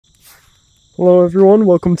Hello everyone,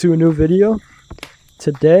 welcome to a new video.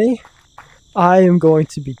 Today, I am going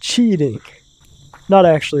to be cheating. Not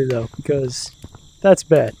actually though, because that's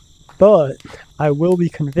bad. But I will be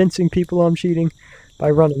convincing people I'm cheating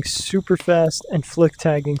by running super fast and flick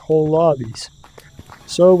tagging whole lobbies.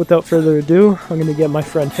 So without further ado, I'm going to get my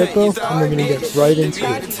friend Hippo, and we're going to get right into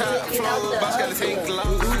it.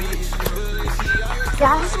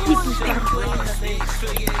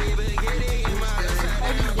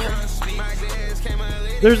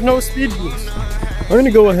 There's no speed boost. I'm going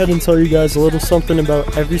to go ahead and tell you guys a little something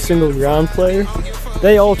about every single ground player.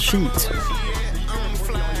 They all cheat.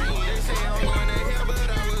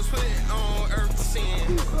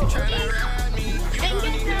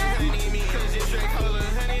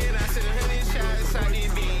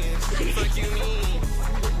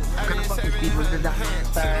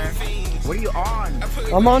 What are you on?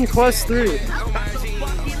 I'm on quest 3.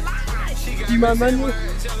 See my menu?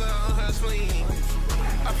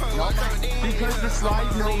 Because the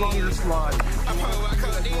slide no longer slides.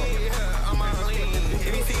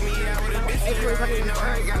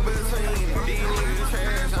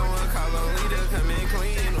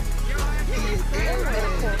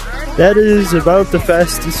 That is about the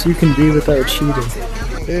fastest you can be without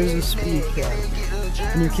cheating. There's a speed cap,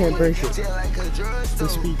 and you can't break it. It's a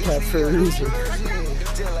speed cap for a reason.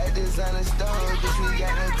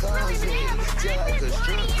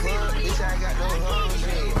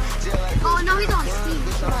 Oh no, we don't speed.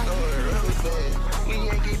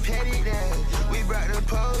 We brought the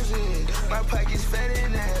pose in. My pocket's fat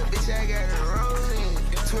in that. Bitch, I got a rose in.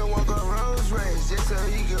 Twin walk on Rose race just so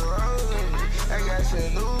he can roll in. I got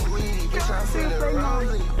some new weed, bitch, I'm feeling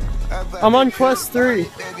rolling. I'm on quest 3.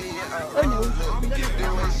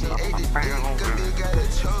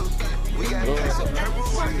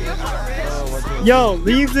 Yo,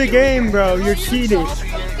 leave the game, bro. You're cheating.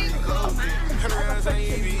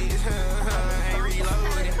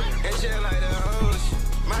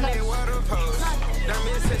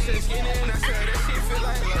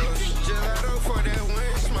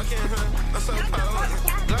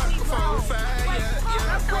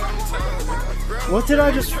 What did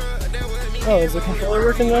I just... Oh, is the controller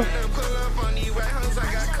working though?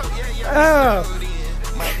 Ah!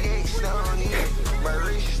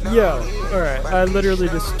 Yo, alright, I literally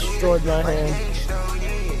just destroyed my hand.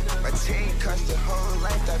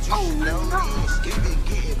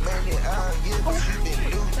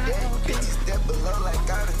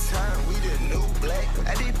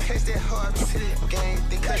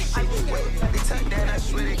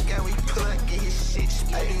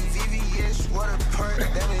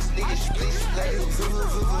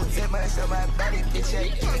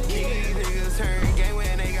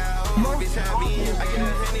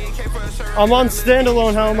 I'm on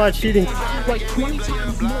standalone, how am I cheating? Like 20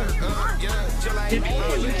 times more.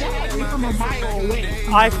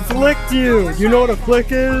 I flicked you! You know what a flick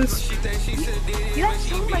is? You have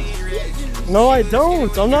so much speed. No, I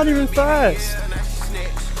don't. I'm not even fast.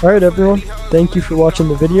 Alright everyone, thank you for watching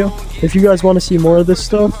the video. If you guys want to see more of this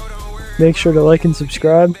stuff, make sure to like and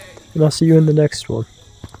subscribe, and I'll see you in the next one.